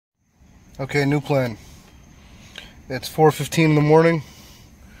Okay, new plan. It's 4:15 in the morning,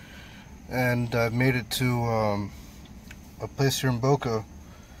 and I've made it to a place here in Boca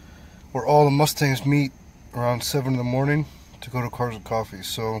where all the Mustangs meet around 7 in the morning to go to Cars and Coffee.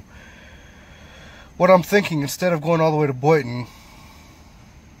 So what I'm thinking, instead of going all the way to Boynton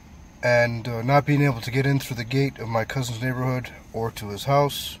and not being able to get in through the gate of my cousin's neighborhood or to his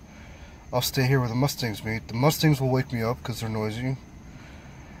house, I'll stay here where the Mustangs meet. The Mustangs will wake me up because they're noisy,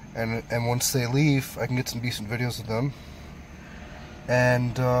 and once they leave, I can get some decent videos of them.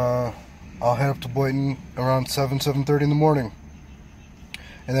 And I'll head up to Boynton around 7:30 in the morning,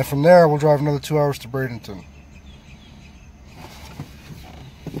 and then from there we'll drive another 2 hours to Bradenton.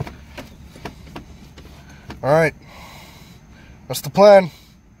 All right, that's the plan.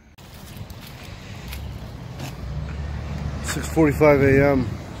 6:45 a.m.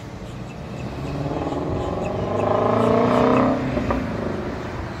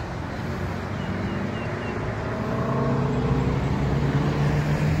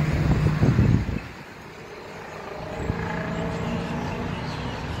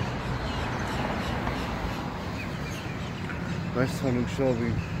 Nice sounding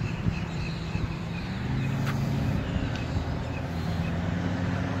Shelby.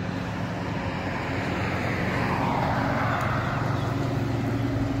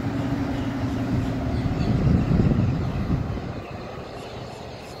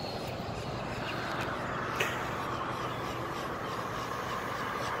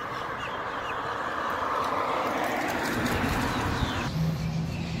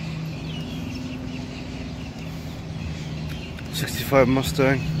 '65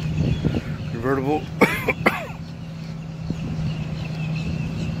 Mustang convertible.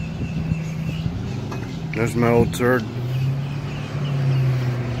 There's my old turd.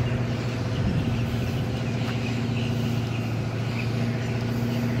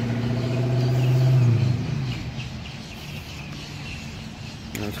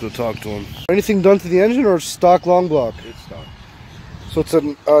 Let's go talk to him. Anything done to the engine, or stock long block? It's stock. So it's a,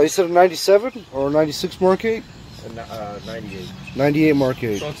 you said a 97 or a 96 Mark 8? 98. 98 Mark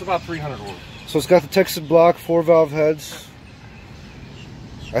 8. So it's about 300 horse. So it's got the Texas block, 4-valve heads.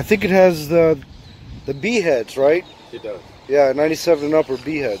 I think it has the B heads, right? It does. Yeah, 97 and up are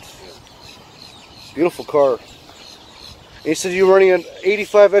B heads. Yeah. Beautiful car. And you said you were running an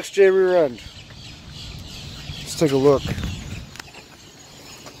 85 XJ rear end. Let's take a look.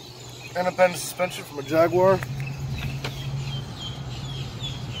 Independent suspension from a Jaguar.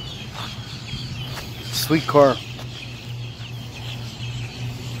 Sweet car.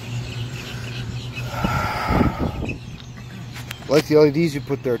 I like the LEDs you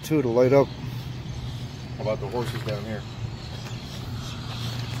put there too to light up. How about the horses down here?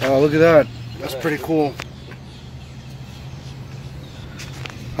 Oh, look at that. That's pretty cool.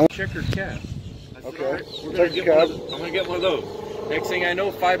 Checkered cab. Okay. I'm gonna get one of those. Next thing I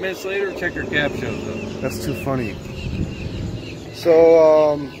know, 5 minutes later, checkered cab shows up. That's too funny.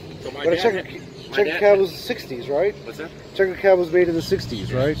 So, my checkered cab was the 60s, right? What's that? Checkered cab was made in the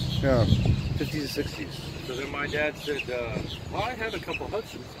 60s, right? Yeah. 50s to 60s. So then my dad said, well, I have a couple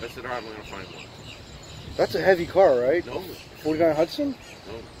Hudsons. I said, all right, I'm going to find one. That's a heavy car, right? No. 49 Hudson?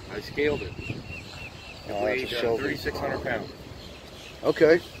 No, I scaled it. It weighed 3,600 pounds.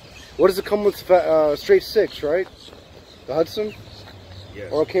 Okay. What does it come with? Straight 6, right? The Hudson? Yeah.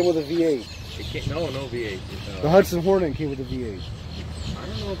 Or it came with a V8? No V8. The Hudson Hornet came with a V8. I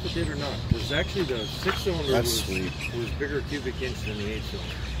don't know if it did or not. It was actually the 6-cylinder was bigger cubic inch than the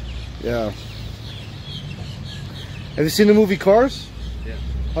 8-cylinder. Yeah. Have you seen the movie Cars? Yeah.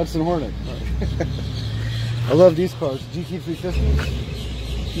 Hudson Hornet. I love these cars. GT350,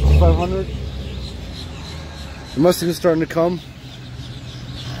 GT500. The Mustang is starting to come.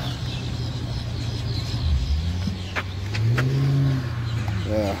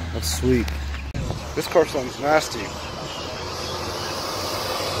 Yeah, that's sweet. This car sounds nasty.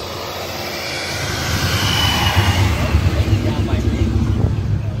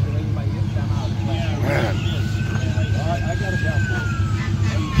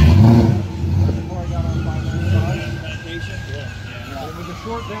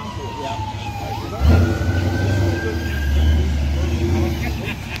 Short downforce. Yeah.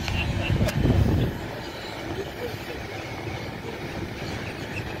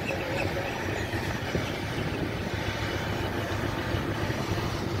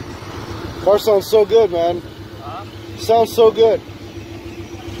 Car sounds so good, man. Sounds so good.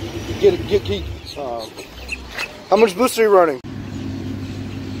 How much boost are you running?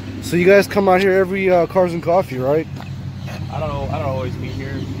 So you guys come out here every Cars and Coffee, right? I don't know. I don't always be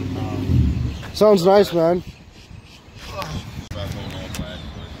here. Sounds nice, man.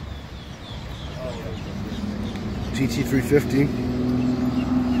 GT350.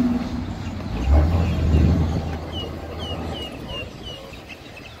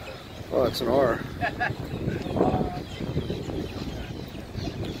 Oh, it's an R.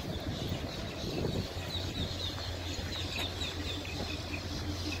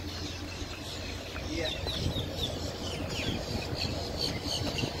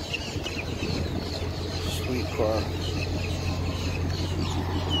 Sweet car.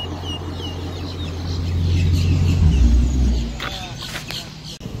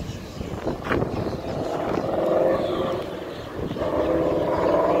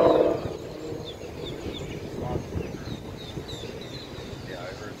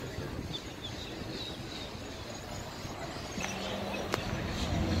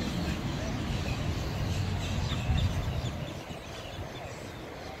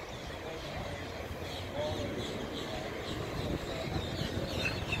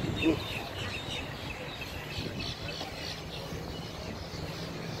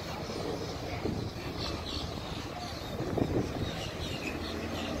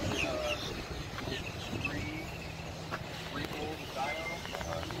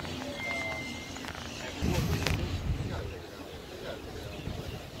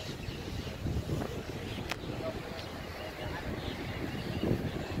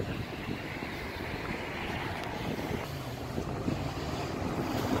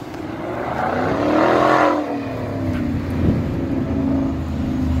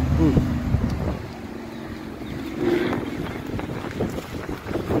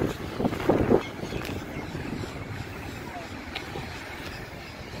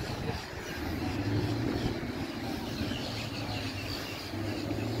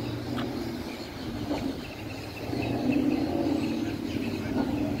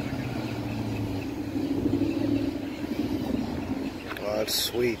 That's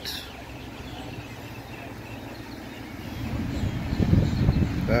sweet.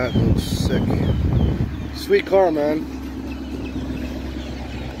 That looks sick. Sweet car, man.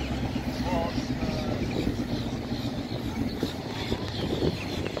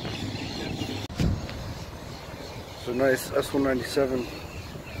 It's a nice S197.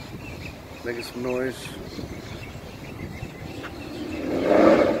 Making some noise.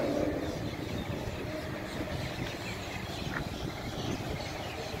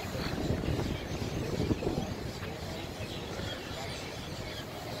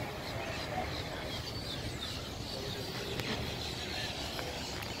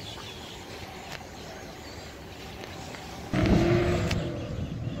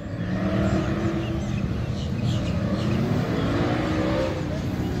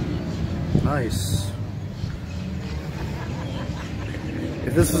 Nice.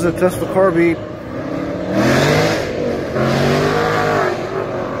 If this was a Tesla car beat, I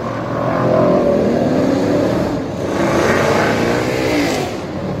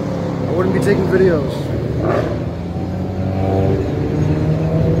wouldn't be taking videos.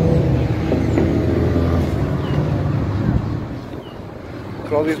 Look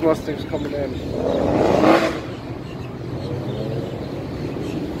at all these Mustangs coming in.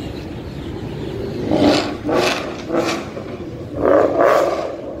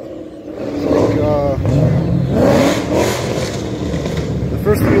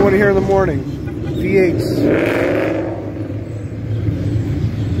 First thing you want to hear in the morning, V8s.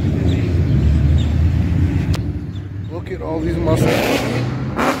 Look at all these Mustangs.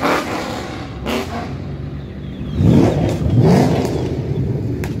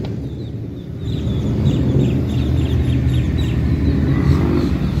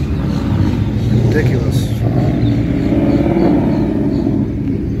 Ridiculous.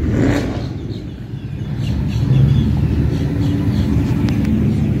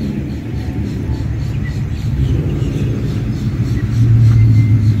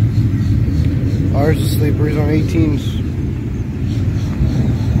 Ours is sleeper, he's on 18s.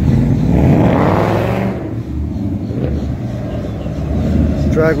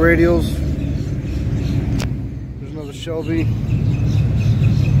 Drag radials. There's another Shelby.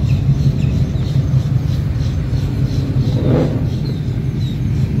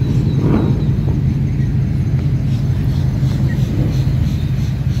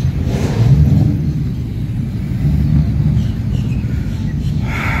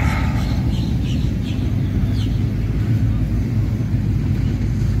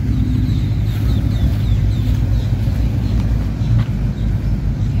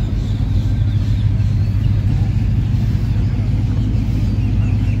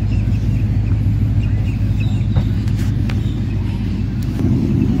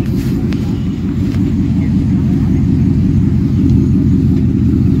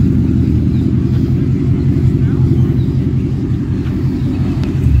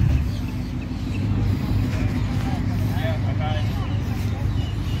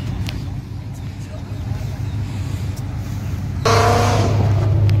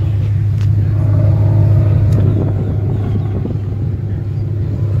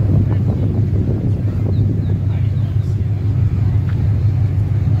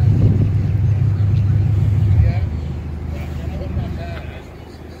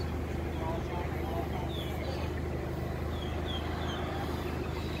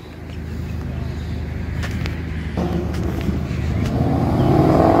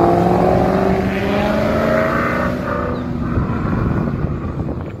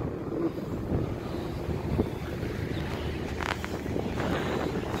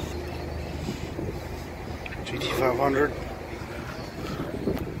 500.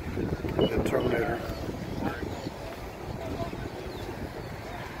 The Terminator.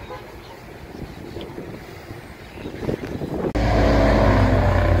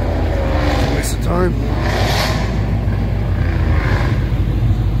 Waste of time.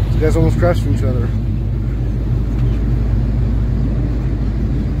 These guys almost crashed into each other.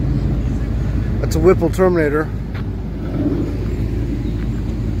 That's a Whipple Terminator.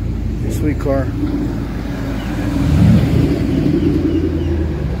 Sweet car.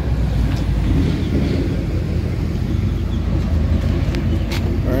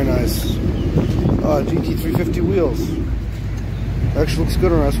 Very nice. GT350 wheels. Actually looks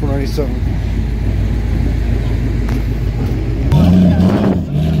good on S197.